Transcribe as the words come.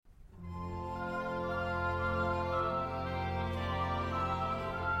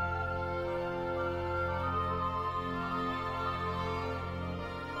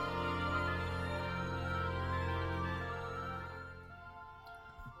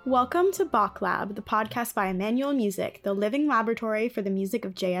Welcome to Bach Lab, the podcast by Emmanuel Music, the living laboratory for the music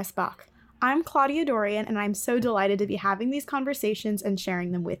of J.S. Bach. I'm Claudia Dorian, and I'm so delighted to be having these conversations and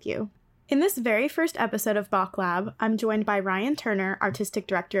sharing them with you. In this very first episode of Bach Lab, I'm joined by Ryan Turner, Artistic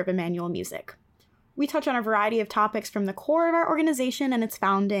Director of Emmanuel Music. We touch on a variety of topics from the core of our organization and its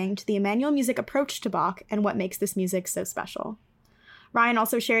founding to the Emmanuel Music approach to Bach and what makes this music so special. Ryan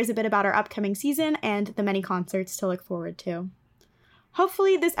also shares a bit about our upcoming season and the many concerts to look forward to.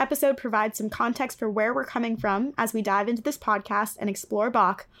 Hopefully, this episode provides some context for where we're coming from as we dive into this podcast and explore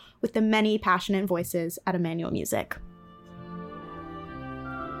Bach with the many passionate voices at Emmanuel Music.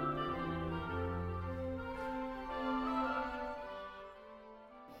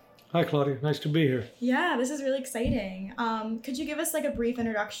 Hi, Claudia. Nice to be here. Yeah, this is really exciting. Could you give us a brief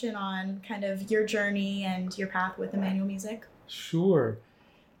introduction on kind of your journey and your path with Emmanuel Music? Sure.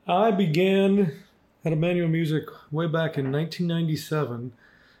 I began at Emmanuel Music way back in 1997.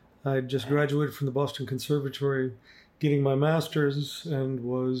 I just graduated from the Boston Conservatory, getting my master's, and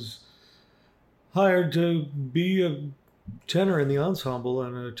was hired to be a tenor in the ensemble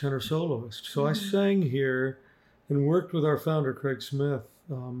and a tenor soloist. So I sang here and worked with our founder, Craig Smith,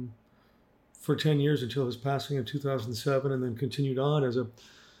 for 10 years until his passing in 2007, and then continued on as a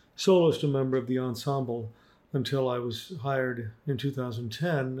soloist, a member of the ensemble, until I was hired in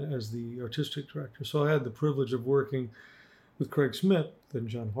 2010 as the artistic director. So I had the privilege of working with Craig Smith and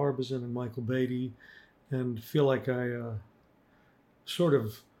John Harbison and Michael Beatty, and feel like I sort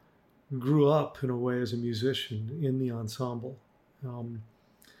of grew up in a way as a musician in the ensemble.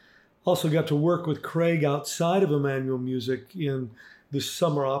 Also got to work with Craig outside of Emmanuel Music in this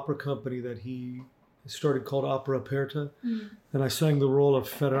summer opera company that he started called Opera Aperta, and I sang the role of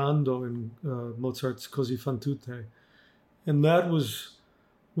Ferrando in Mozart's Così fan tutte. And that was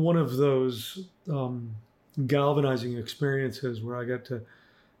one of those galvanizing experiences where I got to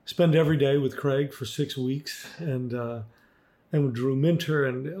spend every day with Craig for 6 weeks, and with Drew Minter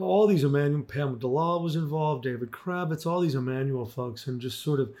and all these Emmanuel, Pam Dalal was involved, David Kravitz, all these Emmanuel folks, and just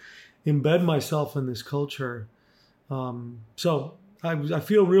sort of embed myself in this culture. So I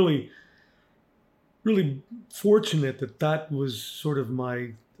feel really fortunate that was sort of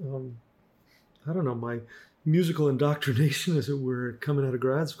my, my musical indoctrination, as it were, coming out of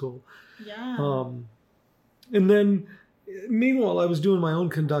grad school. Yeah. And then, meanwhile, I was doing my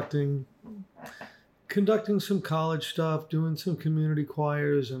own conducting some college stuff, doing some community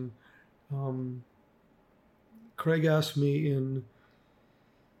choirs, and Craig asked me in,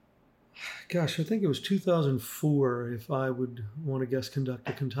 I think it was 2004, if I would want to guest conduct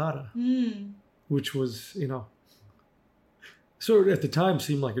a cantata. Which was, sort of at the time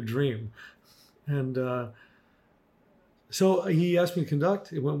seemed like a dream. And so he asked me to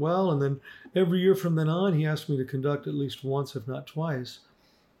conduct. It went well. And then every year from then on, he asked me to conduct at least once, if not twice.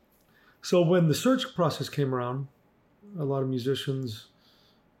 So when the search process came around, a lot of musicians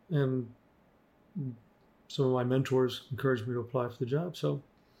and some of my mentors encouraged me to apply for the job. So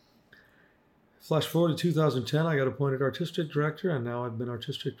flash forward to 2010, I got appointed artistic director, and now I've been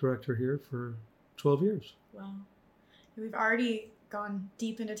artistic director here for 12 years. Wow. We've already gone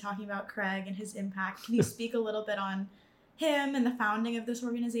deep into talking about Craig and his impact. Can you speak a little bit on him and the founding of this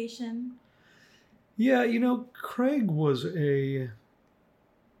organization? Yeah, Craig was I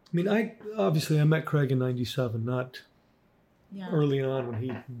met Craig in 97, not early on when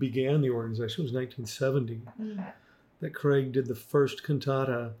he began the organization. It was 1970 that Craig did the first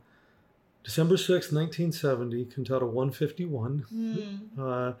cantata, December 6th, 1970, Cantata 151,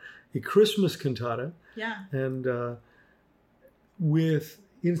 a Christmas cantata. Yeah. And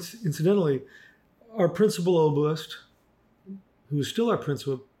incidentally, our principal oboist, who's still our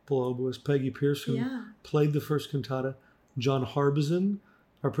principal oboist, Peggy Pearson, played the first cantata. John Harbison,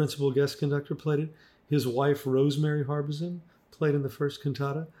 our principal guest conductor, played it. His wife, Rosemary Harbison, played in the first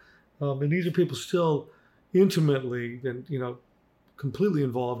cantata. And these are people still intimately and, completely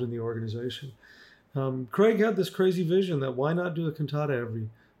involved in the organization. Craig had this crazy vision that why not do a cantata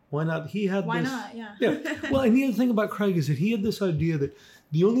why not? Yeah. Well, and the other thing about Craig is that he had this idea that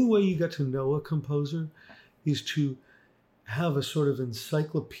the only way you get to know a composer is to have a sort of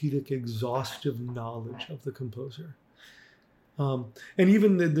encyclopedic, exhaustive knowledge of the composer. And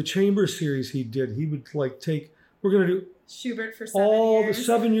even the chamber series he did, he would we're going to do Schubert for 7 years. The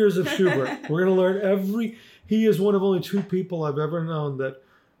 7 years of Schubert. We're going to learn he is one of only 2 people I've ever known that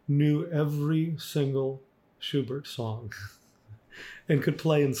knew every single Schubert song and could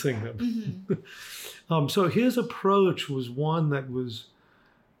play and sing them. So his approach was one that was,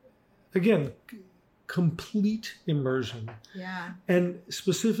 again, complete immersion. Yeah. And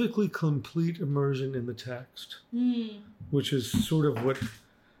specifically complete immersion in the text, which is sort of what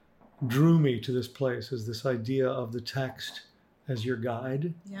drew me to this place, is this idea of the text as your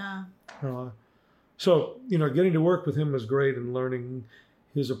guide. Yeah. So, getting to work with him was great, and learning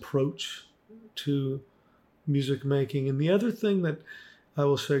his approach to music making. And the other thing that I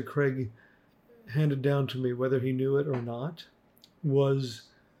will say Craig handed down to me, whether he knew it or not, was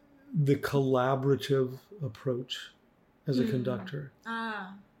the collaborative approach as a conductor.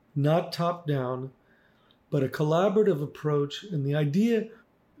 Not top down, but a collaborative approach. And the idea,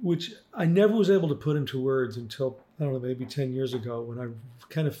 which I never was able to put into words until, I don't know, maybe 10 years ago, when I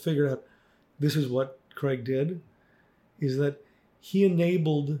kind of figured out this is what Craig did, is that he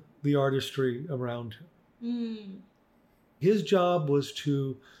enabled the artistry around him. His job was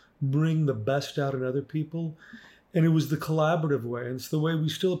to bring the best out in other people, and it was the collaborative way. And it's the way we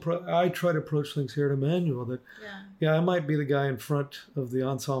still I try to approach things here at Emmanuel, that I might be the guy in front of the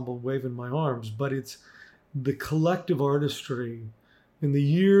ensemble waving my arms, but it's the collective artistry and the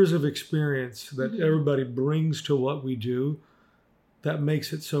years of experience that everybody brings to what we do that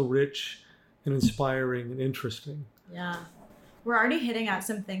makes it so rich and inspiring and interesting. Yeah. We're already hitting at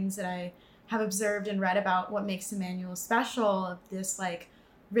some things that I have observed and read about what makes Emmanuel special, of this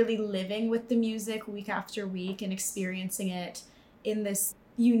really living with the music week after week and experiencing it in this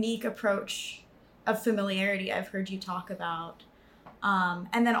unique approach of familiarity I've heard you talk about.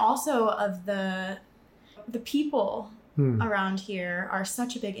 And then also of the people around here are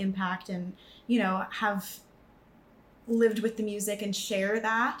such a big impact, and, have lived with the music and share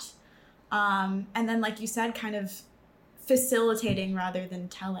that. And then, like you said, kind of facilitating rather than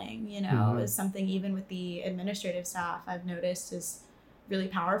telling, is something even with the administrative staff I've noticed is really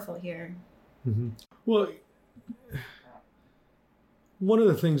powerful here. Well, one of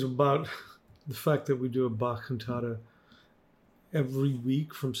the things about the fact that we do a Bach cantata every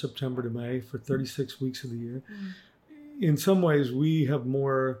week from September to May for 36 weeks of the year, in some ways we have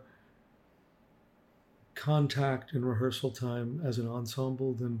more contact and rehearsal time as an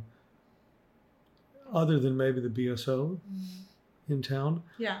ensemble than other than maybe the BSO in town.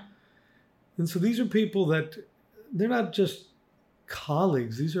 Yeah. And so these are people that they're not just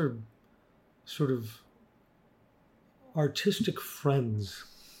colleagues. These are sort of artistic friends.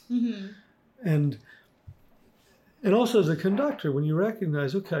 And also as a conductor, when you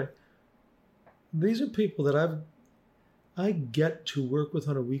recognize, okay, these are people that I get to work with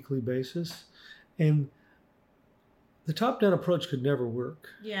on a weekly basis, and the top-down approach could never work.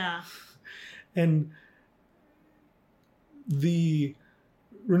 Yeah. And the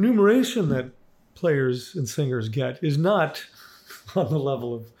remuneration that players and singers get is not on the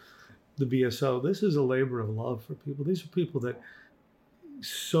level of the BSO. This is a labor of love for people. These are people that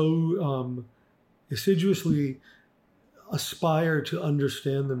so assiduously aspire to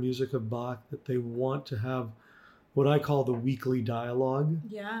understand the music of Bach that they want to have what I call the weekly dialogue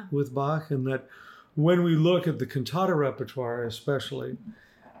with Bach. And that when we look at the cantata repertoire especially,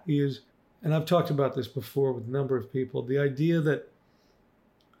 and I've talked about this before with a number of people, the idea that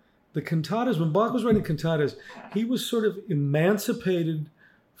the cantatas, when Bach was writing cantatas, he was sort of emancipated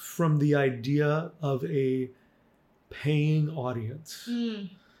from the idea of a paying audience.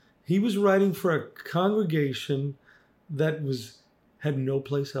 He was writing for a congregation that had no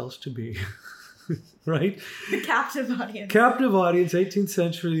place else to be, right? The captive audience. Captive audience, 18th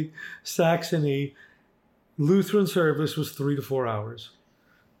century Saxony. Lutheran service was 3 to 4 hours.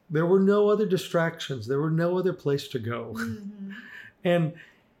 There were no other distractions. There were no other place to go. And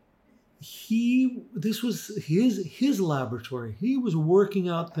this was his laboratory. He was working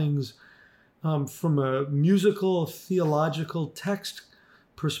out things from a musical, theological text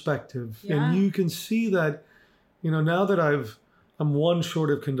perspective. And you can see that, now that I'm one short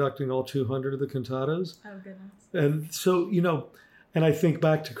of conducting all 200 of the cantatas. Oh, goodness. And so, and I think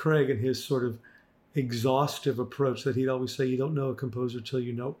back to Craig and his sort of exhaustive approach that he'd always say, you don't know a composer till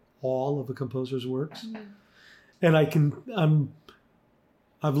you know all of a composer's works. And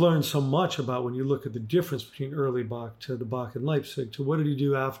I've learned so much about when you look at the difference between early Bach to the Bach in Leipzig, to what did he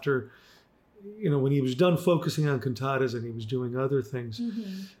do after, when he was done focusing on cantatas and he was doing other things.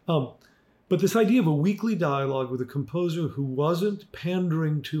 But this idea of a weekly dialogue with a composer who wasn't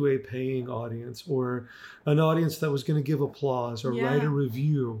pandering to a paying audience or an audience that was going to give applause or write a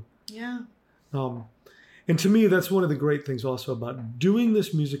review. And to me, that's one of the great things also about doing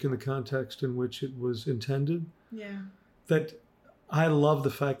this music in the context in which it was intended. That I love the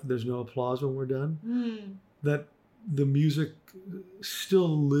fact that there's no applause when we're done. That the music still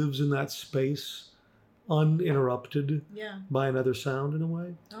lives in that space uninterrupted by another sound in a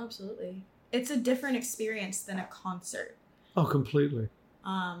way. Oh, absolutely. It's a different experience than a concert. Oh, completely.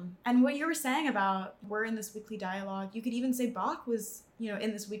 And what you were saying about we're in this weekly dialogue, you could even say Bach was,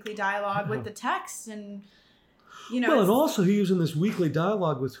 in this weekly dialogue with the text, and Well, and also he was in this weekly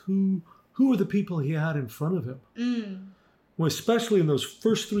dialogue with who were the people he had in front of him. Well, especially in those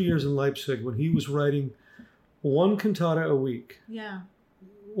first 3 years in Leipzig, when he was writing one cantata a week. Yeah.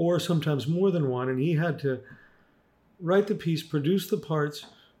 Or sometimes more than one, and he had to write the piece, produce the parts,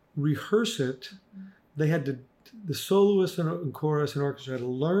 rehearse it. They had to, the soloist and chorus and orchestra had to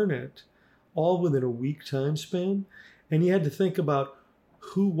learn it all within a week time span. And he had to think about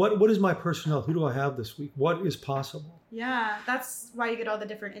what is my personnel? Who do I have this week? What is possible? Yeah, that's why you get all the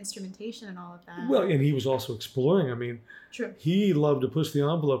different instrumentation and all of that. Well, and he was also exploring. True. He loved to push the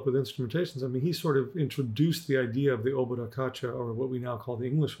envelope with instrumentations. He sort of introduced the idea of the oboe da caccia, or what we now call the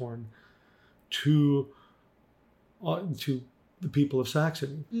English horn, to the people of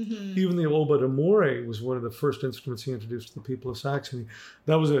Saxony. Mm-hmm. Even the oboe d'amore was one of the first instruments he introduced to the people of Saxony.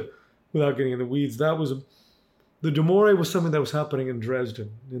 That was without getting in the weeds, the d'amore was something that was happening in Dresden,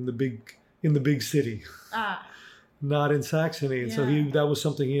 in the big city. Not in Saxony. And so that was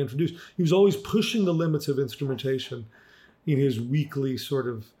something he introduced. He was always pushing the limits of instrumentation in his weekly sort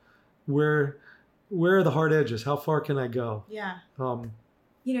of, where are the hard edges? How far can I go? Yeah.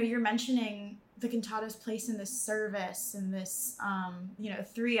 You're mentioning the cantata's place in this service and this,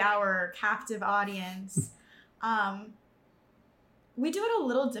 3-hour captive audience. We do it a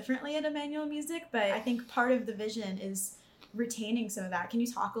little differently at Emmanuel Music, but I think part of the vision is retaining some of that. Can you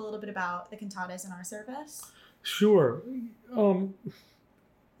talk a little bit about the cantatas in our service? Sure.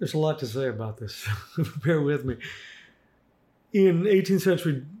 There's a lot to say about this. Bear with me. In 18th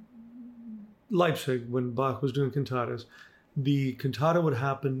century Leipzig, when Bach was doing cantatas, the cantata would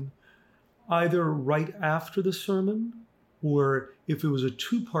happen either right after the sermon, or if it was a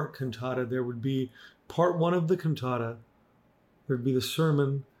 2-part cantata, there would be part 1 of the cantata, there'd be the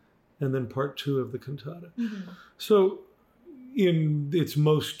sermon, and then part 2 of the cantata. Mm-hmm. So in its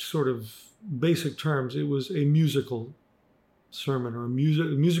most sort of basic terms, it was a musical sermon, or a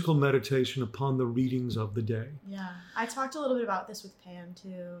musical meditation upon the readings of the day. Yeah, I talked a little bit about this with Pam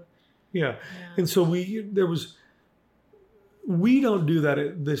too. Yeah. And so we don't do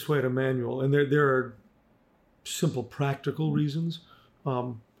that this way at Emmanuel, and there are simple practical reasons.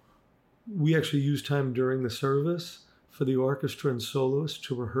 We actually use time during the service for the orchestra and soloists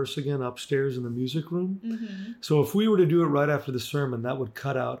to rehearse again upstairs in the music room. Mm-hmm. So if we were to do it right after the sermon, that would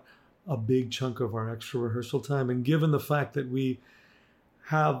cut out a big chunk of our extra rehearsal time. And given the fact that we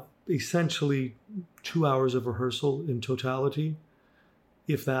have essentially 2 hours of rehearsal in totality,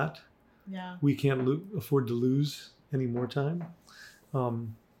 if that, we can't afford to lose any more time.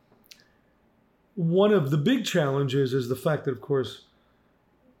 One of the big challenges is the fact that, of course,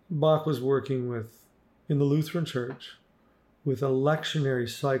 Bach was working in the Lutheran Church with a lectionary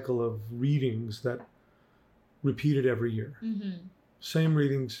cycle of readings that repeated every year. Mm-hmm. Same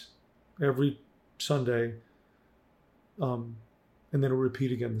readings every Sunday, and then it'll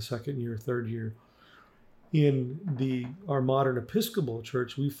repeat again the second year, third year. In our modern Episcopal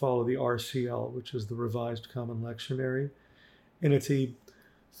Church, we follow the RCL, which is the Revised Common Lectionary, and it's a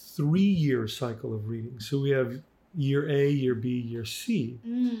 3-year cycle of readings. So we have year A, year B, year C.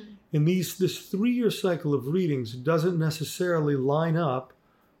 And this 3-year cycle of readings doesn't necessarily line up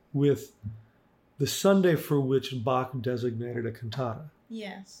with the Sunday for which Bach designated a cantata.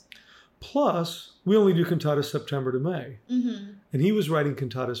 Yes. Plus, we only do cantatas September to May. Mm-hmm. And he was writing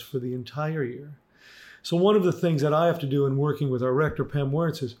cantatas for the entire year. So one of the things that I have to do in working with our rector, Pam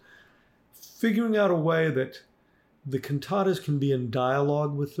Wertz, is figuring out a way that the cantatas can be in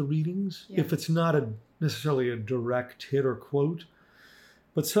dialogue with the readings, if it's not necessarily a direct hit or quote,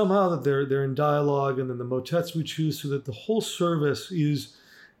 but somehow that they're in dialogue, and then the motets we choose, so that the whole service is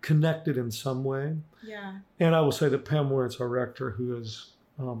connected in some way. Yeah. And I will say that Pam Wertz, our rector, who is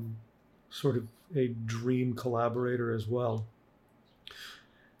sort of a dream collaborator as well,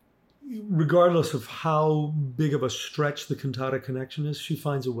 regardless of how big of a stretch the cantata connection is, she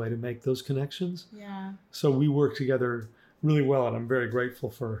finds a way to make those connections. Yeah. So we work together really well, and I'm very grateful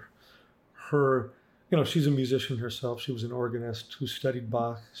for her. She's a musician herself. She was an organist who studied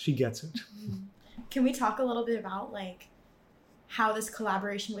Bach. She gets it. Can we talk a little bit about how this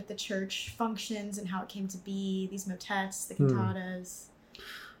collaboration with the church functions and how it came to be, these motets, the cantatas?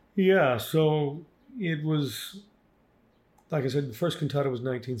 Yeah, so it was, like I said, the first cantata was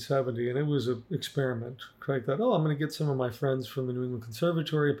 1970, and it was an experiment. Craig thought, I'm going to get some of my friends from the New England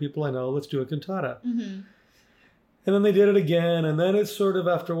Conservatory, people I know, let's do a cantata. Mm-hmm. And then they did it again, and then it sort of,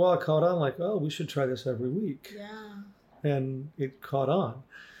 after a while, caught on, we should try this every week. Yeah. And it caught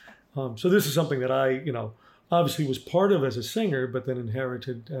on. So this is something that I obviously was part of as a singer, but then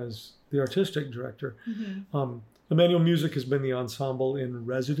inherited as the artistic director. Emmanuel Music has been the ensemble in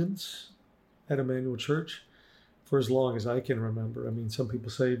residence at Emmanuel Church for as long as I can remember. I mean, some people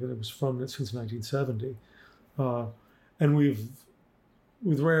say that it was since 1970. And we've,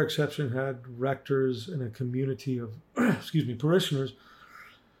 with rare exception, had rectors and a community of, parishioners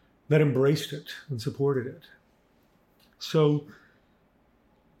that embraced it and supported it. So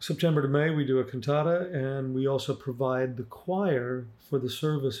September to May, we do a cantata, and we also provide the choir for the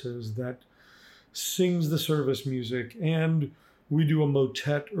services that sings the service music, and we do a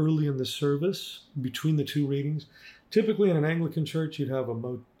motet early in the service between the two readings. Typically in an Anglican church, you'd have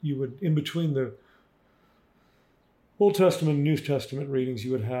in between the Old Testament and New Testament readings,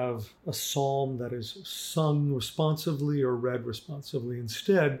 you would have a psalm that is sung responsively or read responsively.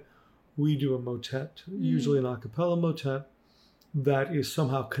 Instead, we do a motet, usually an a cappella motet, that is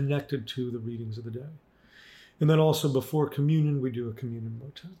somehow connected to the readings of the day. And then also before communion, we do a communion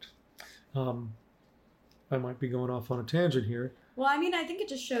motet. I might be going off on a tangent here. Well, I mean, I think it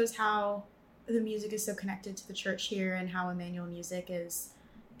just shows how the music is so connected to the church here and how Emmanuel Music is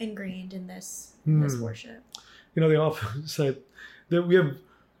ingrained in this worship. You know, they often say that we have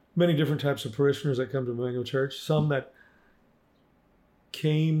many different types of parishioners that come to Emmanuel Church. Some that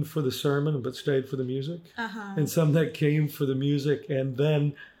came for the sermon but stayed for the music, and some that came for the music and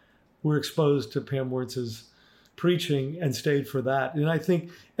then were exposed to Pam Wertz's preaching and stayed for that. And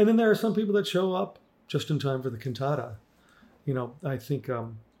then there are some people that show up just in time for the cantata. You know, I think,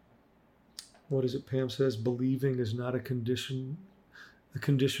 what is it Pam says? Believing is not a condition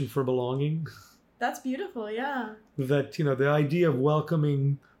for belonging. That's beautiful, yeah. That, you know, the idea of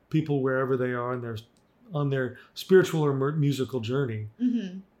welcoming people wherever they are on their spiritual or musical journey,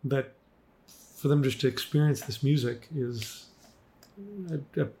 that for them just to experience this music is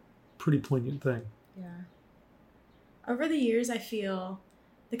a pretty poignant thing. Yeah. Over the years, I feel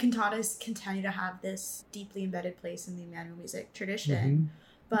the cantatas continue to have this deeply embedded place in the Emmanuel Music tradition,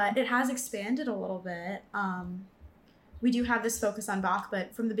 but it has expanded a little bit. We do have this focus on Bach,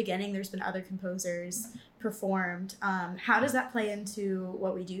 but from the beginning, there's been other composers performed. How does that play into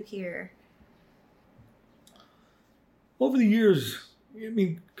what we do here? Over the years, I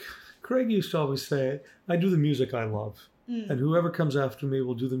mean, Craig used to always say, I do the music I love, and whoever comes after me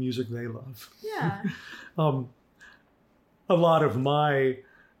will do the music they love. Yeah. A lot of my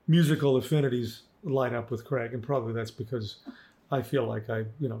musical affinities line up with Craig, and probably that's because I feel like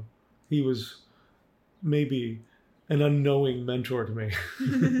he was maybe an unknowing mentor to me.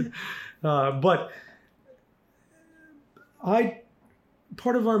 But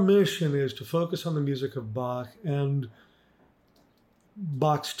part of our mission is to focus on the music of Bach and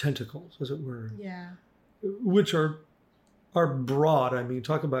Bach's tentacles, as it were. Yeah. Which are broad. I mean,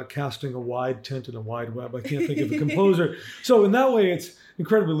 talk about casting a wide tent in a wide web. I can't think of a composer. So in that way, it's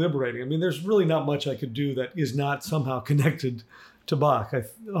incredibly liberating. I mean, there's really not much I could do that is not somehow connected to Bach,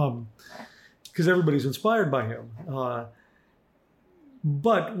 because everybody's inspired by him.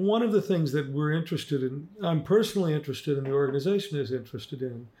 But one of the things that we're interested in, I'm personally interested in, the organization is interested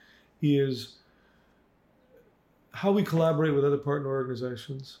in, is how we collaborate with other partner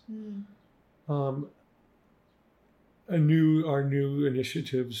organizations. Our new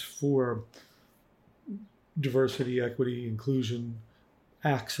initiatives for diversity, equity, inclusion,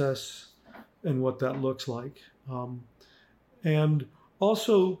 access, and what that looks like. And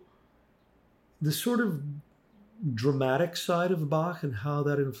also the sort of dramatic side of Bach and how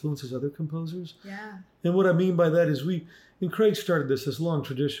that influences other composers. Yeah. And what I mean by that is Craig started this long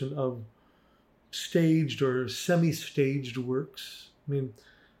tradition of staged or semi-staged works. I mean,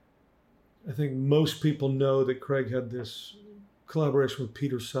 I think most people know that Craig had this collaboration with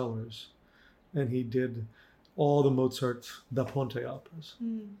Peter Sellers, and he did all the Mozart Da Ponte operas.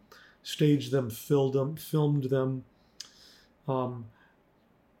 Staged them, filmed them.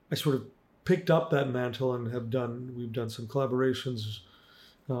 I sort of picked up that mantle and we've done some collaborations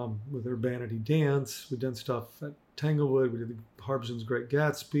with Urbanity Dance. We've done stuff at Tanglewood. We did the Harbison's Great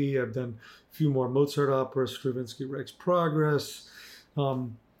Gatsby. I've done a few more Mozart operas, Stravinsky Rake's Progress,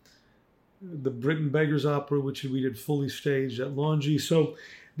 the Britain Beggars Opera, which we did fully staged at Longy. So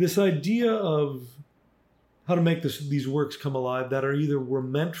this idea of how to make these works come alive that are either were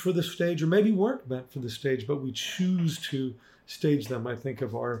meant for the stage or maybe weren't meant for the stage, but we choose to stage them. I think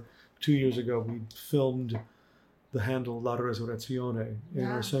of 2 years ago, we filmed the Handel La Resurrezione in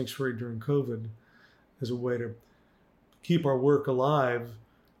our sanctuary during COVID as a way to keep our work alive,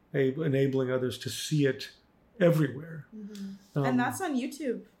 enabling others to see it everywhere. And that's on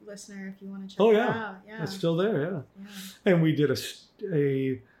YouTube, listener, if you want to check it out. Yeah. It's still there, yeah. And we did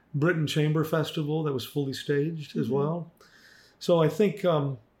Britain Chamber Festival that was fully staged as well. So I think,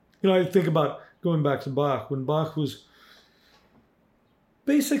 I think about going back to Bach, when Bach was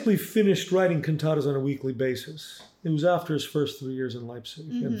basically finished writing cantatas on a weekly basis. It was after his first 3 years in Leipzig,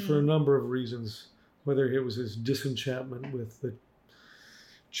 and for a number of reasons, whether it was his disenchantment with the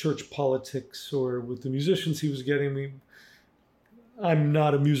church politics or with the musicians he was getting. I'm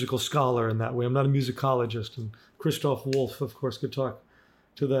not a musical scholar in that way. I'm not a musicologist, and Christoph Wolff, of course, could talk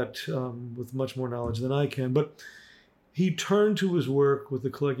to that with much more knowledge than I can. But he turned to his work with the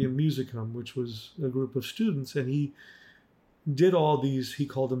Collegium Musicum, which was a group of students, and he did all these, he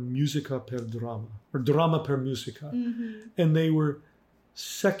called them musica per drama, or drama per musica. And they were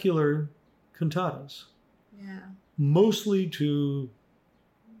secular cantatas, mostly to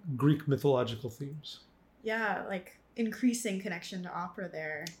Greek mythological themes. Yeah, like increasing connection to opera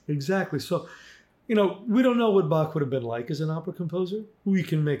there. Exactly. So, we don't know what Bach would have been like as an opera composer. We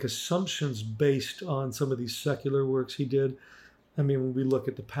can make assumptions based on some of these secular works he did. I mean, when we look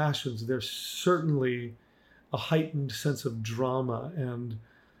at the Passions, there's certainly a heightened sense of drama and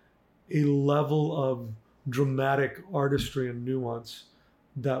a level of dramatic artistry and nuance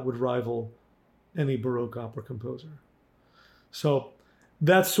that would rival any Baroque opera composer. So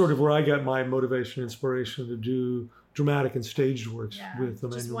that's sort of where I got my motivation, inspiration to do dramatic and staged works with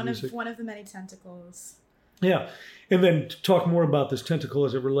Emmanuel Music. Just one of the many tentacles. Yeah. And then to talk more about this tentacle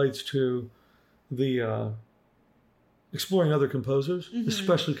as it relates to the exploring other composers,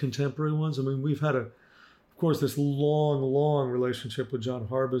 especially contemporary ones. I mean, we've had of course, this long relationship with John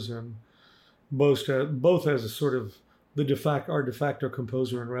Harbison, both as a sort of our de facto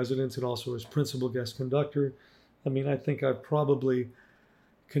composer in residence and also as principal guest conductor. I mean, I think I've probably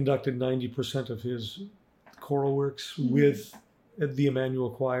conducted 90% of his choral works with the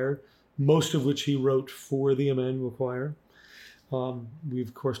Emmanuel Choir, most of which he wrote for the Emmanuel Choir. We've,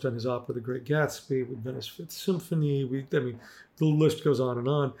 of course, done his opera, The Great Gatsby, with Venice Fifth Symphony. The list goes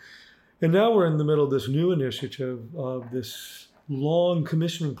on. And now we're in the middle of this new initiative of this long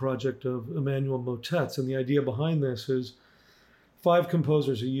commissioning project of Emmanuel motets. And the idea behind this is 5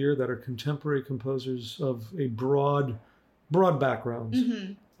 composers a year that are contemporary composers of a broad backgrounds,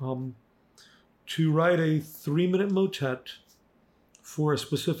 to write a 3-minute motet for a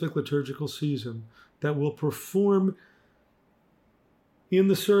specific liturgical season that will perform in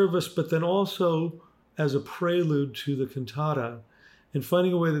the service, but then also as a prelude to the cantata, and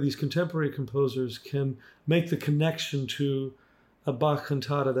finding a way that these contemporary composers can make the connection to a Bach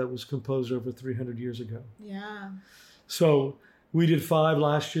cantata that was composed over 300 years ago. Yeah. So we did 5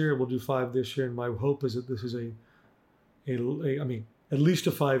 last year. We'll do 5 this year. And my hope is that this is at least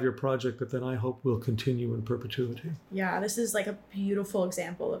a 5-year project that then I hope will continue in perpetuity. Yeah, this is like a beautiful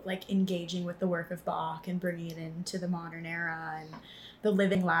example of like engaging with the work of Bach and bringing it into the modern era and the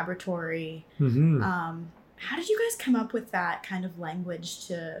living laboratory. How did you guys come up with that kind of language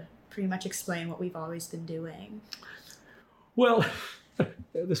to pretty much explain what we've always been doing? Well,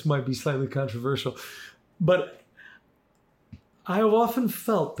 this might be slightly controversial, but I have often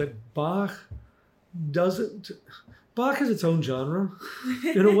felt that Bach has its own genre,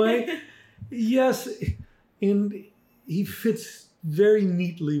 in a way. Yes, and he fits very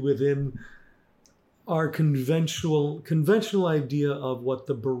neatly within our conventional idea of what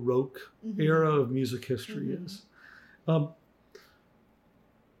the Baroque era of music history is. And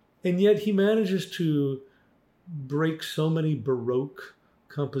yet he manages to break so many Baroque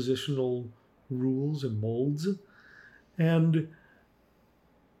compositional rules and molds. And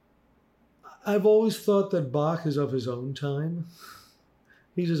I've always thought that Bach is of his own time.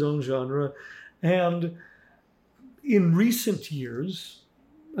 He's his own genre. And in recent years,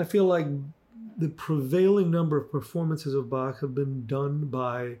 I feel like the prevailing number of performances of Bach have been done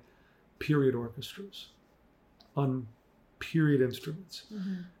by period orchestras on period instruments.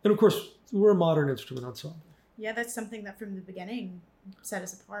 And of course, we're a modern instrument ensemble. Yeah, that's something that from the beginning set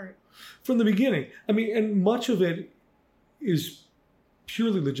us apart. From the beginning. I mean, and much of it is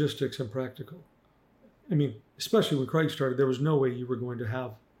purely logistics and practical. I mean, especially when Craig started, there was no way you were going to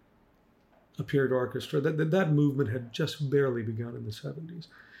have a period orchestra. That movement had just barely begun in the 70s.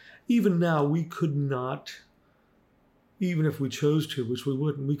 Even now, we could not, even if we chose to, which we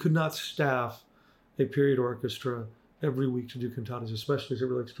wouldn't, we could not staff a period orchestra every week to do cantatas, especially as it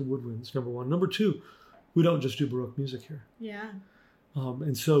relates to woodwinds, number one. Number two, we don't just do Baroque music here. Yeah.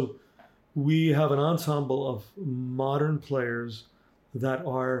 And so we have an ensemble of modern players that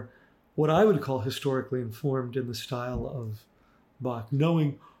are what I would call historically informed in the style of Bach,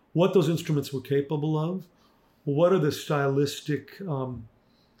 knowing what those instruments were capable of, what are the stylistic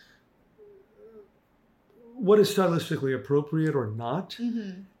what is stylistically appropriate or not,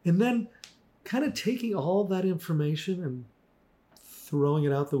 Mm-hmm. and then kind of taking all that information and throwing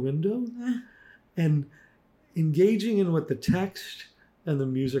it out the window and engaging in what the text and the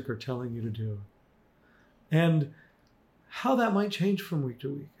music are telling you to do. And how that might change from week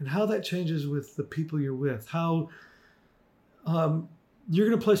to week, and how that changes with the people you're with, how you're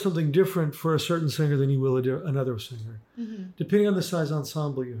going to play something different for a certain singer than you will another singer, Mm-hmm. depending on the size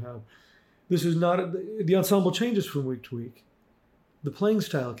ensemble you have. This is not, the ensemble changes from week to week. The playing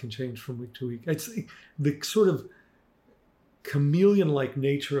style can change from week to week. It's the sort of chameleon-like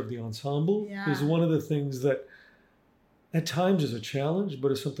nature of the ensemble is one of the things that at times is a challenge,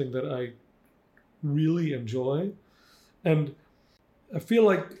 but is something that I really enjoy. And I feel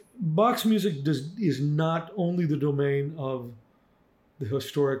like Bach's music is not only the domain of the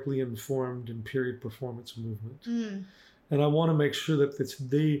historically informed and period performance movement. Mm. And I want to make sure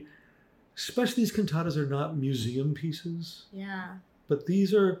that especially these cantatas are not museum pieces. Yeah. But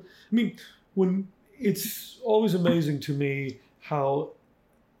these are, when it's always amazing to me how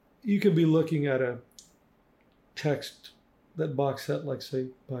you can be looking at a text that Bach set, like say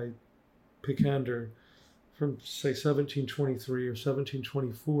by Picander from say 1723 or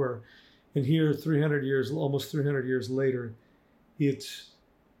 1724, and here almost 300 years later, it's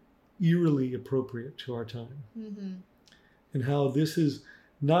eerily appropriate to our time. Mm-hmm. And how this is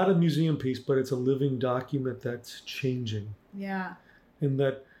not a museum piece, but it's a living document that's changing. Yeah. And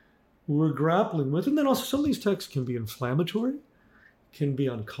that we're grappling with. And then also some of these texts can be inflammatory, can be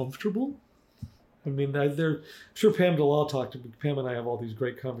uncomfortable. I'm sure Pam and I have all these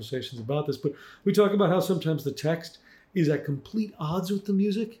great conversations about this, but we talk about how sometimes the text is at complete odds with the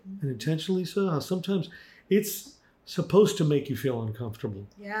music, and intentionally so, how sometimes it's supposed to make you feel uncomfortable.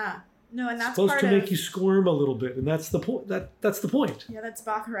 Yeah. No, and that's supposed to make you squirm a little bit, and that's the point. That's the point. Yeah, that's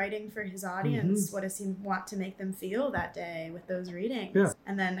Bach writing for his audience. Mm-hmm. What does he want to make them feel that day with those readings? Yeah.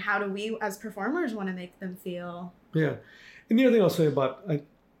 And then how do we, as performers, want to make them feel? Yeah. And the other thing I'll say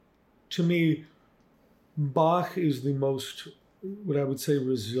to me, Bach is the most, what I would say,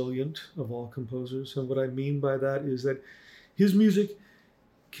 resilient of all composers. And what I mean by that is that his music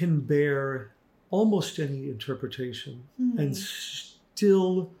can bear almost any interpretation and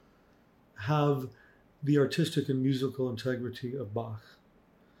still have the artistic and musical integrity of Bach.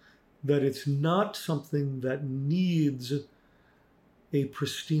 That it's not something that needs a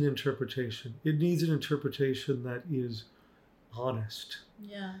pristine interpretation. It needs an interpretation that is honest.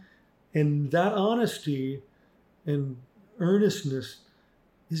 Yeah. And that honesty and earnestness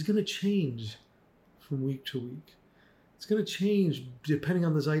is going to change from week to week. It's going to change depending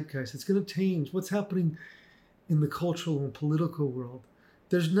on the zeitgeist. It's going to change what's happening in the cultural and political world.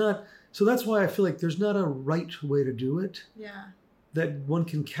 So that's why I feel like there's not a right way to do it. Yeah. That one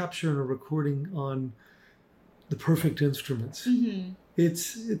can capture in a recording on the perfect instruments. Mm-hmm.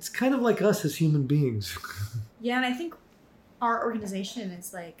 It's kind of like us as human beings. Yeah, and I think our organization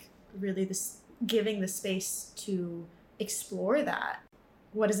is like really giving the space to explore that.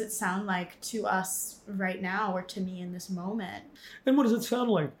 What does it sound like to us right now, or to me in this moment? And what does it sound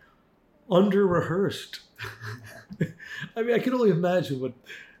like? Under-rehearsed. I can only imagine what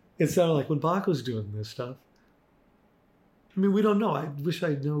it sounded like when Bach was doing this stuff. We don't know. I wish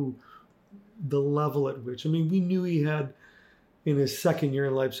I knew the level at which. We knew he had, in his second year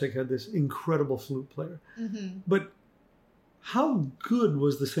in Leipzig, had this incredible flute player. Mm-hmm. But how good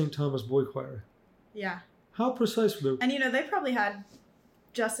was the St. Thomas Boy Choir? Yeah. How precise were they? And, they probably had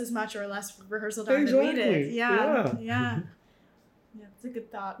just as much or less rehearsal time than we did. Yeah. Yeah, it's a good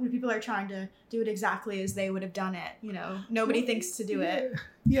thought. When people are trying to do it exactly as they would have done it, nobody thinks to do it.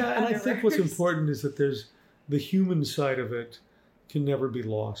 Yeah, and I think what's important is that there's the human side of it can never be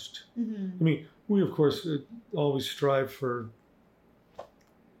lost. Mm-hmm. We, of course, always strive for,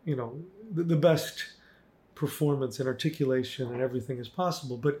 the best performance and articulation and everything is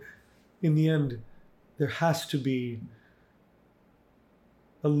possible. But in the end, there has to be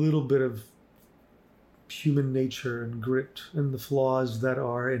a little bit of human nature and grit and the flaws that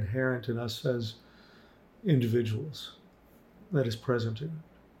are inherent in us as individuals that is present in it.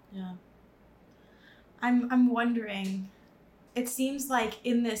 Yeah. I'm wondering, it seems like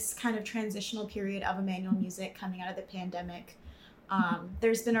in this kind of transitional period of Emmanuel music coming out of the pandemic,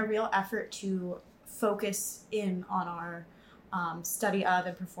 there's been a real effort to focus in on our study of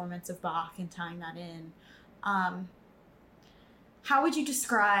and performance of Bach and tying that in. How would you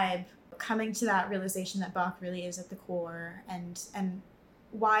describe coming to that realization that Bach really is at the core, and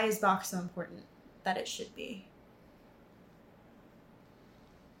why is Bach so important that it should be?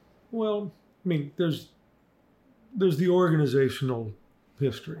 Well, there's the organizational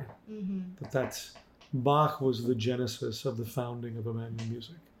history. Mm-hmm. That's Bach was the genesis of the founding of Emmanuel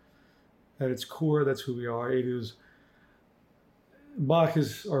Music. At its core, that's who we are. Bach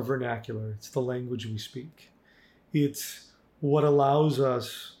is our vernacular. It's the language we speak. It's what allows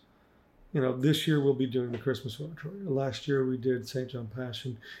us, this year we'll be doing the Christmas Oratorio. Last year we did St. John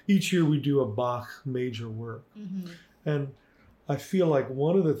Passion. Each year we do a Bach major work. Mm-hmm. And I feel like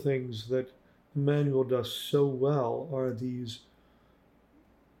one of the things that Emmanuel does so well are these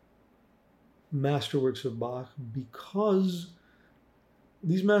masterworks of Bach, because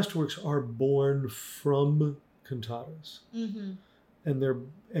these masterworks are born from cantatas. Mm-hmm.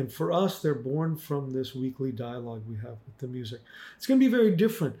 And for us, they're born from this weekly dialogue we have with the music. It's going to be very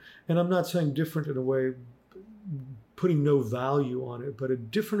different. And I'm not saying different in a way, putting no value on it, but a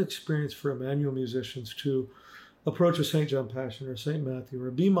different experience for Emmanuel musicians to approach a St. John Passion or St. Matthew or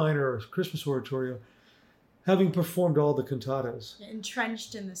a B minor or a Christmas Oratorio, having performed all the cantatas.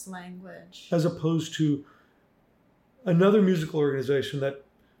 Entrenched in this language. As opposed to another musical organization that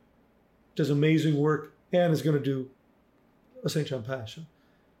does amazing work and is going to do a St. John Passion.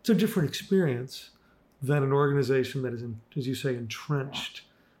 It's a different experience than an organization that is, as you say, entrenched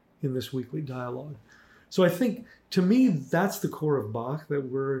in this weekly dialogue. So I think, to me, that's the core of Bach,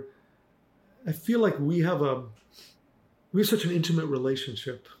 that I feel like we have such an intimate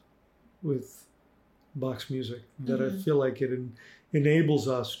relationship with Bach's music that mm-hmm. I feel like it enables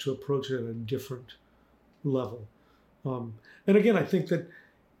us to approach it at a different level. And again, I think that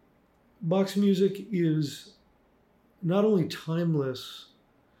Bach's music is not only timeless,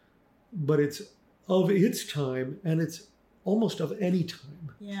 but it's of its time, and it's almost of any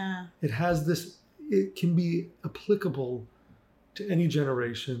time. Yeah. It can be applicable to any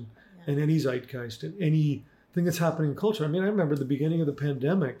generation and any zeitgeist and anything that's happening in culture. I mean, I remember the beginning of the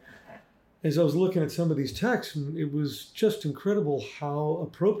pandemic, as I was looking at some of these texts, and it was just incredible how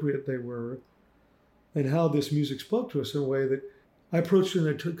appropriate they were and how this music spoke to us in a way that I approached it in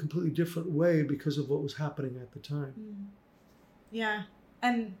a completely different way because of what was happening at the time. Yeah.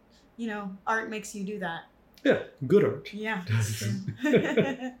 And, art makes you do that. Yeah, good art. Yeah, that's true.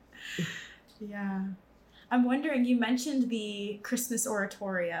 Yeah. I'm wondering, you mentioned the Christmas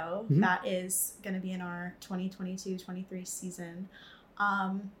Oratorio mm-hmm. that is going to be in our 2022-23 season.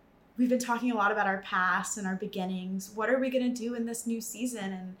 We've been talking a lot about our past and our beginnings. What are we going to do in this new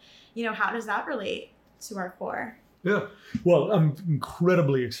season? And, how does that relate to our core? Yeah. Well, I'm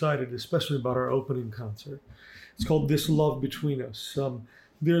incredibly excited, especially about our opening concert. It's called This Love Between Us.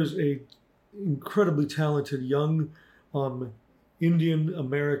 There's a incredibly talented young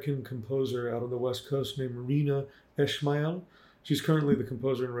Indian-American composer out on the West Coast named Reena Esmail. She's currently the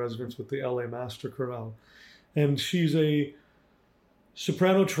composer in residence with the LA Master Chorale. And she's a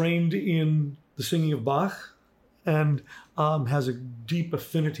soprano trained in the singing of Bach and has a deep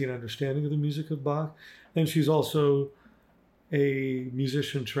affinity and understanding of the music of Bach. And she's also a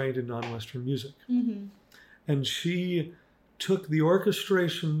musician trained in non-Western music. Mm-hmm. And she took the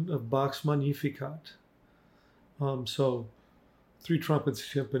orchestration of Bach's Magnificat. So 3 trumpets,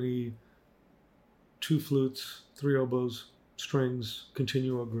 timpani, 2 flutes, 3 oboes, strings,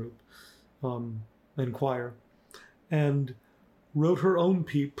 continuo group, and choir. And wrote her own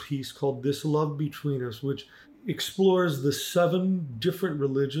piece called This Love Between Us, which explores the 7 different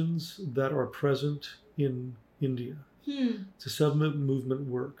religions that are present in India. It's a 7-movement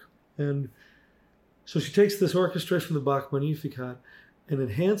work. And so she takes this orchestration of the Bach Magnificat and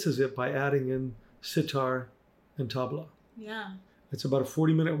enhances it by adding in sitar and tabla. Yeah. It's about a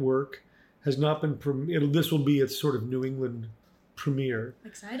 40-minute work. Has not been this will be its sort of New England premiere.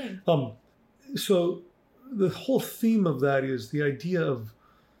 Exciting. So the whole theme of that is the idea of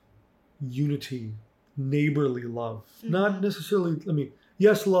unity, neighborly love. Mm-hmm. Not necessarily,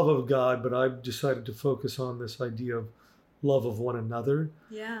 yes, love of God, but I've decided to focus on this idea of love of one another.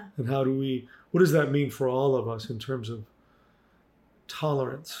 Yeah. And what does that mean for all of us in terms of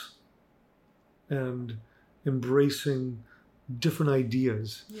tolerance and embracing different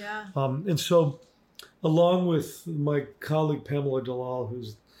ideas? Yeah. And so, along with my colleague Pamela Dalal,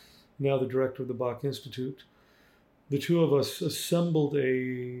 who's now the director of the Bach Institute, the two of us assembled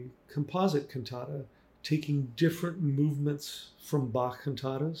a composite cantata, taking different movements from Bach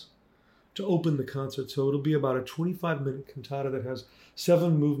cantatas to open the concert. So it'll be about a 25-minute cantata that has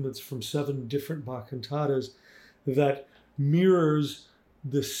 7 movements from 7 different Bach cantatas that mirrors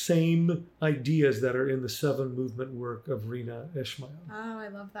the same ideas that are in the 7-movement work of Reena Esmail. Oh, I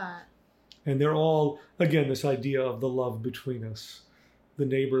love that. And they're all, again, this idea of the love between us, the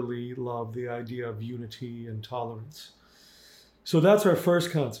neighborly love, the idea of unity and tolerance. So that's our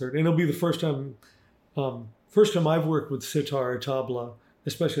first concert. And it'll be the first time I've worked with sitar or tabla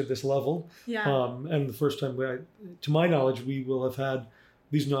especially at this level. Yeah. And the first time, to my knowledge, we will have had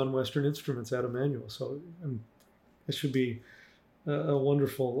these non-Western instruments at Emmanuel. So it should be a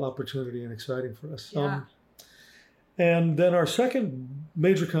wonderful opportunity and exciting for us. Yeah. And then our second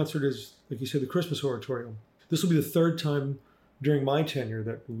major concert is, like you said, the Christmas Oratorio. This will be the third time during my tenure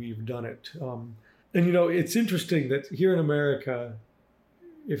that we've done it. And, you know, it's interesting that here in America,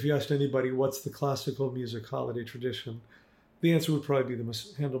 if you asked anybody what's the classical music holiday tradition, the answer would probably be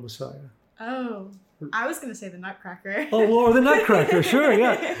the Handel Messiah. Oh, I was going to say the Nutcracker. Oh, well, or the Nutcracker, sure,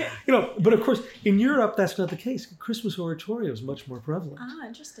 yeah. You know, but of course, in Europe, that's not the case. Christmas Oratorio is much more prevalent. Ah,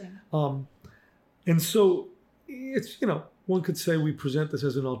 interesting. And so it's, you know, one could say we present this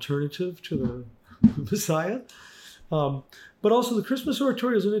as an alternative to the Messiah. But also the Christmas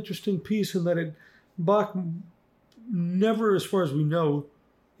Oratorio is an interesting piece in that Bach never, as far as we know,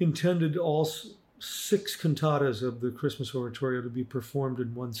 intended all 6 cantatas of the Christmas Oratorio to be performed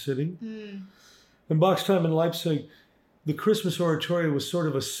in one sitting. Mm. In Bach's time in Leipzig, the Christmas Oratorio was sort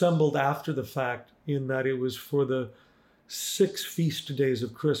of assembled after the fact in that it was for the 6 feast days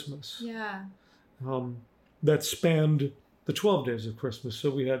of Christmas. Yeah. That spanned the 12 days of Christmas. So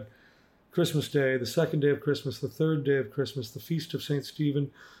we had Christmas Day, the second day of Christmas, the third day of Christmas, the Feast of St.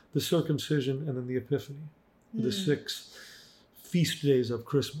 Stephen, the Circumcision, and then the Epiphany, the 6 feast days of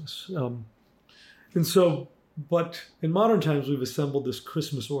Christmas. And so, but in modern times, we've assembled this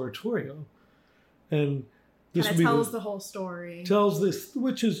Christmas Oratorio. And this tells the whole story. Tells this,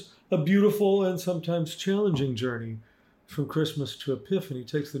 which is a beautiful and sometimes challenging journey from Christmas to Epiphany. It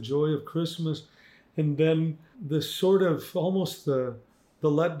takes the joy of Christmas and then the sort of almost the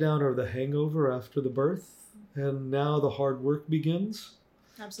letdown or the hangover after the birth. And now the hard work begins.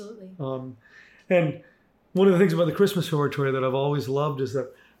 Absolutely. And one of the things about the Christmas Oratorio that I've always loved is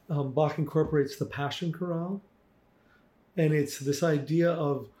that Bach incorporates the Passion Chorale. And it's this idea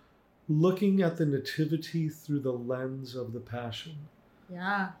of looking at the Nativity through the lens of the Passion.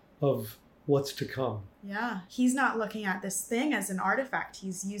 Yeah. Of what's to come. Yeah. He's not looking at this thing as an artifact.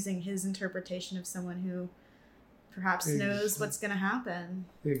 He's using his interpretation of someone who perhaps knows what's going to happen.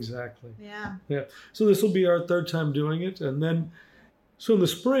 Exactly. Yeah. Yeah. So this will be our third time doing it. And then, so in the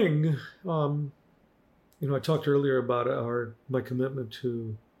spring, you know, I talked earlier about my commitment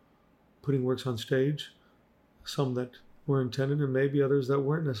to putting works on stage, some that were intended and maybe others that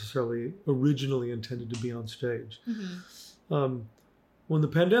weren't necessarily originally intended to be on stage. Mm-hmm. When the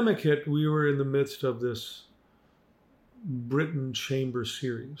pandemic hit, we were in the midst of this Britten Chamber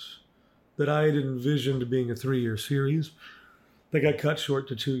series that I had envisioned being a 3-year series that got cut short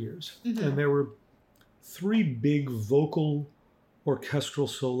to 2 years. Mm-hmm. And there were 3 big vocal orchestral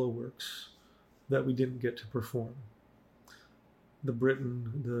solo works that we didn't get to perform. The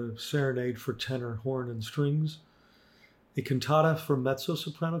Britten, the Serenade for tenor, horn, and strings, a cantata for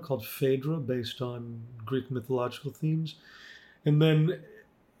mezzo-soprano called Phaedra, based on Greek mythological themes, and then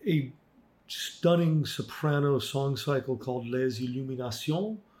a stunning soprano song cycle called Les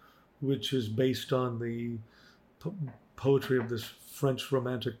Illuminations, which is based on the poetry of this French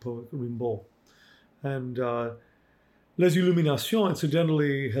romantic poet Rimbaud. And Les Illuminations,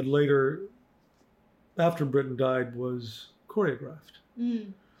 incidentally, had later, after Britten died, was choreographed.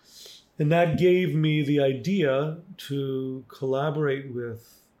 Mm. And that gave me the idea to collaborate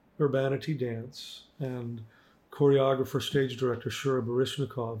with Urbanity Dance and choreographer, stage director Shura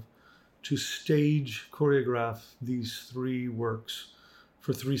Baryshnikov to stage choreograph these 3 works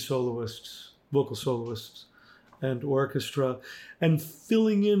for 3 soloists, vocal soloists, and orchestra, and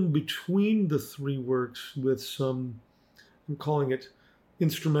filling in between the 3 works with some, I'm calling it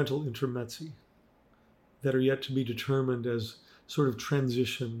instrumental intermezzi, that are yet to be determined as sort of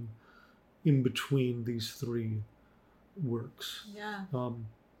transition in between these 3 works. Yeah.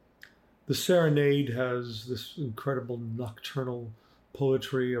 The Serenade has this incredible nocturnal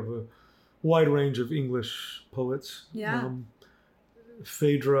poetry of a wide range of English poets. Yeah.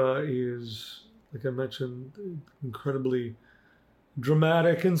 Phaedra is, like I mentioned, incredibly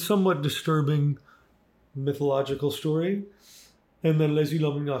dramatic and somewhat disturbing mythological story. And then Les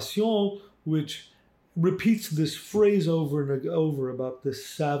Illuminations, which repeats this phrase over and over about this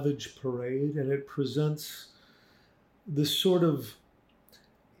savage parade, and it presents this sort of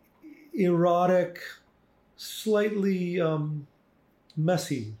erotic, slightly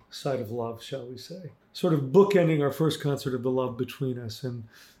messy side of love, shall we say. Sort of bookending our first concert of the love between us and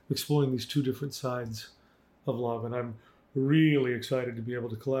exploring these 2 different sides of love. And I'm really excited to be able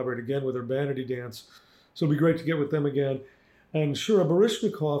to collaborate again with Urbanity Dance. So it'll be great to get with them again. And Shura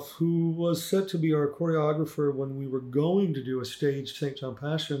Baryshnikov, who was set to be our choreographer when we were going to do a staged St. John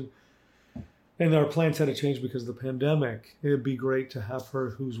Passion, And our plans had to change because of the pandemic. It'd be great to have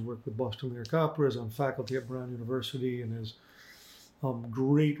her, who's worked with Boston Lyric Opera, is on faculty at Brown University, and is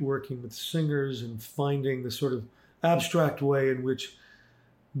great working with singers and finding the sort of abstract way in which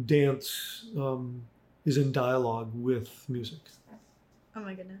dance is in dialogue with music. Oh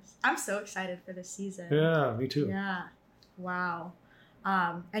my goodness. I'm so excited for this season. Yeah, me too. Yeah. Wow.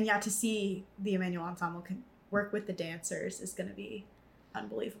 And yeah, to see the Emmanuel Ensemble work with the dancers is going to be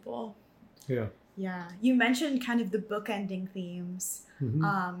unbelievable. Yeah. Yeah. You mentioned kind of the bookending themes. Mm-hmm.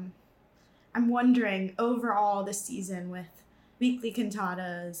 I'm wondering, overall this season with weekly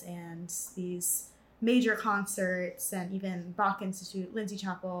cantatas and these major concerts and even Bach Institute, Lindsay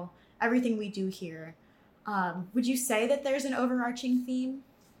Chapel, everything we do here, would you say that there's an overarching theme?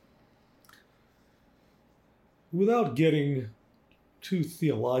 Without getting too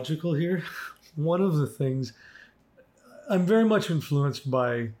theological here, one of the things, I'm very much influenced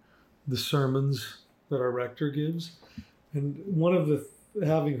by the sermons that our rector gives. And one of the,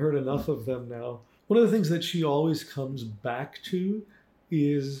 having heard enough of them now, one of the things that she always comes back to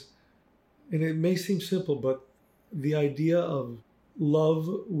is, and it may seem simple, but the idea of love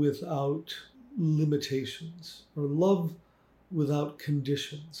without limitations, or love without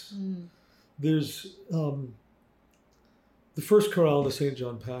conditions. Mm. There's the first chorale in the St.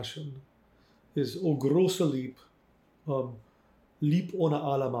 John Passion is O große Lieb, Lieb ohne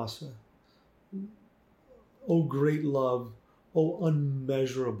alle Masse. O great love, O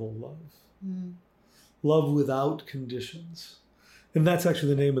unmeasurable love. Mm. Love without conditions. And that's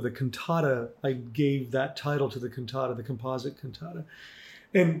actually the name of the cantata. I gave that title to the cantata, the composite cantata.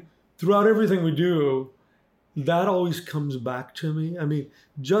 And throughout everything we do, that always comes back to me. I mean,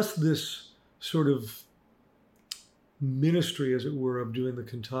 just this sort of ministry, as it were, of doing the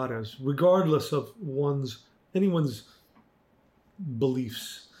cantatas, regardless of anyone's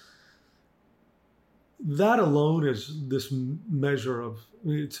beliefs. That alone is this measure of,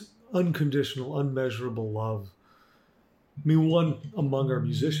 it's unconditional, unmeasurable love. I mean, one among our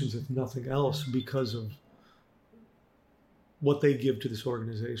musicians, if nothing else, because of what they give to this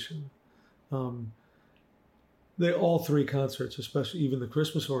organization. They all three concerts, especially even the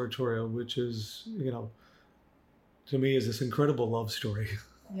Christmas Oratorio, which is, to me is this incredible love story.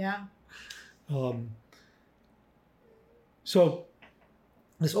 Yeah. So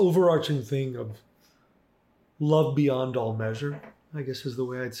this overarching thing of love beyond all measure, I guess, is the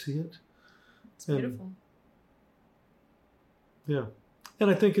way I'd see it. It's beautiful. Yeah. And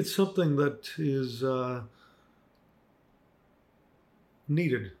I think it's something that is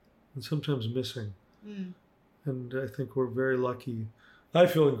needed and sometimes missing. Mm. And I think we're very lucky. I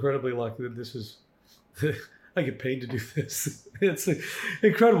feel incredibly lucky that this is, I get paid to do this. It's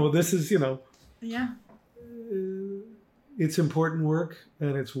incredible. This is, Yeah. It's important work,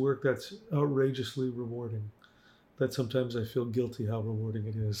 and it's work that's outrageously rewarding. That sometimes I feel guilty how rewarding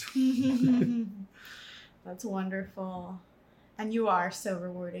it is. That's wonderful. And you are so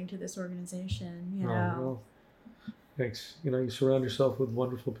rewarding to this organization, Well, thanks. You surround yourself with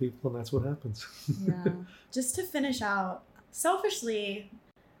wonderful people, and that's what happens. Yeah. Just to finish out, selfishly,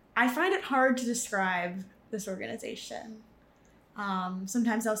 I find it hard to describe this organization.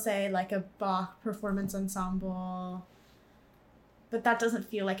 Sometimes I'll say like a Bach performance ensemble, but that doesn't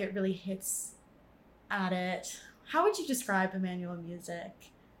feel like it really hits at it. How would you describe Emmanuel Music?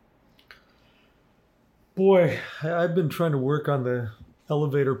 Boy, I've been trying to work on the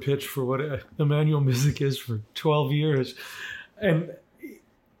elevator pitch for what Emmanuel Music is for 12 years. And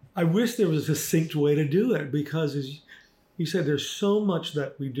I wish there was a succinct way to do it, because as you said, there's so much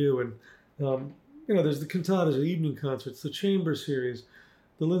that we do. And, there's the cantatas, the evening concerts, the chamber series,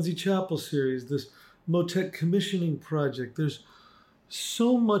 the Lindsay Chapel series, this motet commissioning project. There's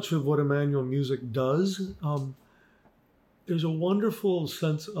so much of what Emmanuel Music does. There's a wonderful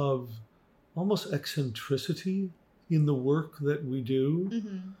sense of almost eccentricity in the work that we do.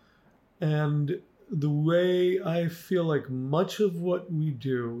 Mm-hmm. And the way I feel like much of what we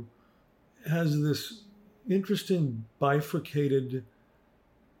do has this interesting bifurcated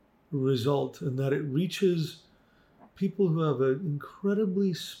result, in that it reaches people who have an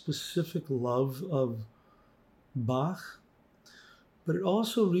incredibly specific love of Bach, but it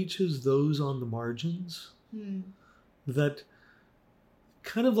also reaches those on the margins that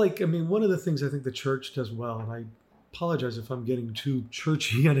kind of like, one of the things I think the church does well, and I apologize if I'm getting too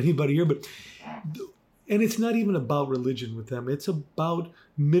churchy on anybody here, and it's not even about religion with them. It's about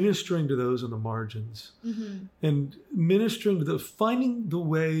ministering to those on the margins, and ministering to finding the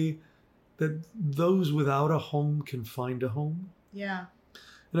way that those without a home can find a home. Yeah.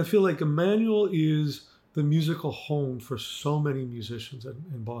 And I feel like Emmanuel is the musical home for so many musicians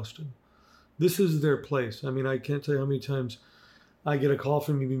in Boston. This is their place. I mean, I can't tell you how many times I get a call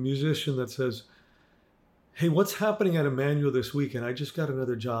from a musician that says, hey, what's happening at Emmanuel this weekend? I just got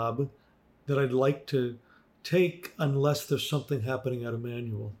another job that I'd like to take unless there's something happening at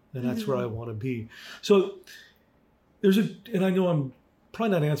Emmanuel. And that's where I want to be. So and I know I'm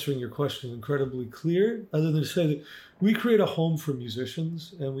probably not answering your question incredibly clear, other than to say that we create a home for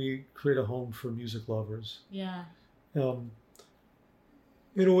musicians and we create a home for music lovers. Yeah.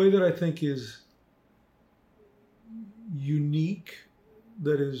 In a way that I think is unique,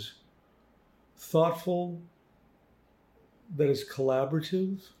 that is thoughtful, that is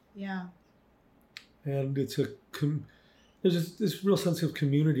collaborative. Yeah. And there's this real sense of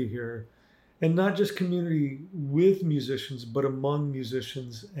community here. And not just community with musicians, but among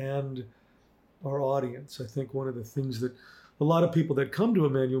musicians and our audience. I think one of the things that a lot of people that come to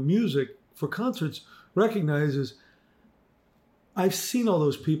Emmanuel Music for concerts recognize is I've seen all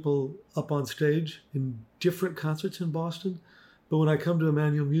those people up on stage in different concerts in Boston, but when I come to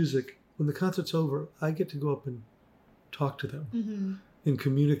Emmanuel Music, when the concert's over, I get to go up and talk to them and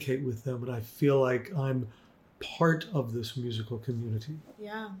communicate with them, and I feel like I'm part of this musical community.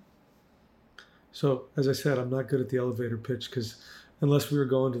 Yeah. So, as I said, I'm not good at the elevator pitch because unless we were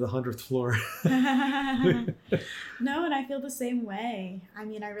going to the 100th floor. No, and I feel the same way. I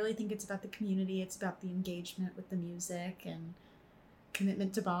mean, I really think it's about the community. It's about the engagement with the music and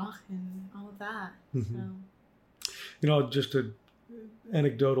commitment to Bach and all of that. So. Just an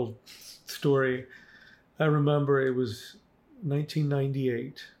anecdotal story. I remember it was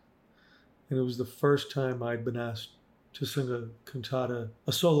 1998, and it was the first time I'd been asked to sing a cantata,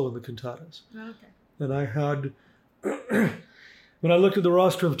 a solo in the cantatas. Okay. And I had, when I looked at the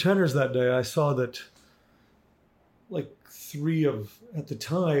roster of tenors that day, I saw that like 3 of, at the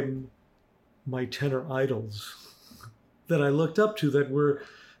time, my tenor idols that I looked up to that were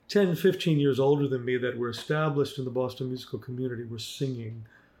 10, 15 years older than me, that were established in the Boston musical community, were singing,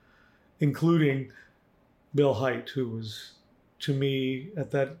 including Bill Hite, who was, to me,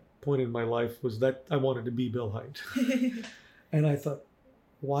 at that point in my life, was that I wanted to be Bill Hite. And I thought,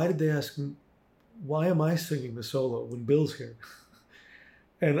 why did they ask me, why am I singing the solo when Bill's here?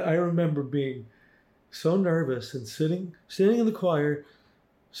 And I remember being so nervous and sitting in the choir,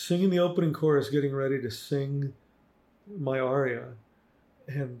 singing the opening chorus, getting ready to sing my aria.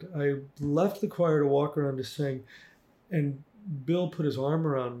 And I left the choir to walk around to sing, and Bill put his arm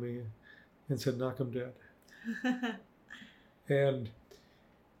around me and said, knock him dead. And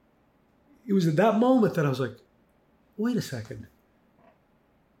it was at that moment that I was like, wait a second.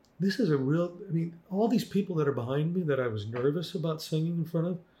 This is all these people that are behind me that I was nervous about singing in front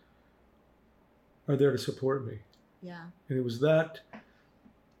of are there to support me. Yeah. And it was that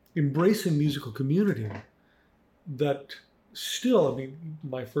embracing musical community that still,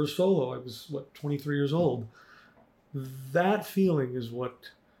 my first solo, I was, 23 years old. That feeling is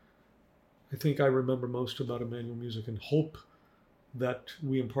what I think I remember most about Emmanuel Music, and hope that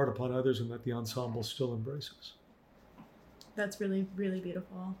we impart upon others and that the ensemble still embraces. That's really, really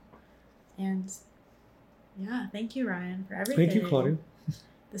beautiful. And yeah, thank you, Ryan, for everything. Thank you, Claudia.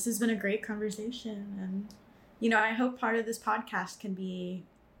 This has been a great conversation. And, I hope part of this podcast can be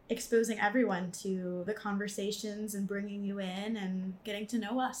exposing everyone to the conversations and bringing you in and getting to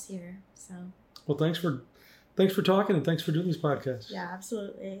know us here. So. Well, thanks for talking, and thanks for doing this podcast. Yeah,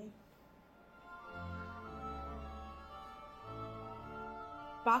 absolutely.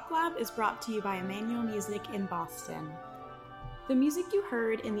 Bach Lab is brought to you by Emmanuel Music in Boston. The music you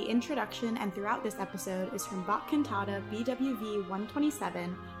heard in the introduction and throughout this episode is from Bach Cantata BWV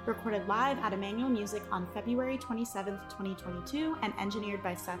 127, recorded live at Emmanuel Music on February 27, 2022, and engineered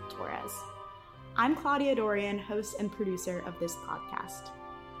by Seth Torres. I'm Claudia Dorian, host and producer of this podcast.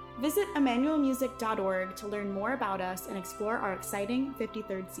 Visit emmanuelmusic.org to learn more about us and explore our exciting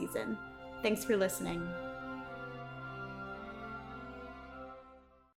 53rd season. Thanks for listening.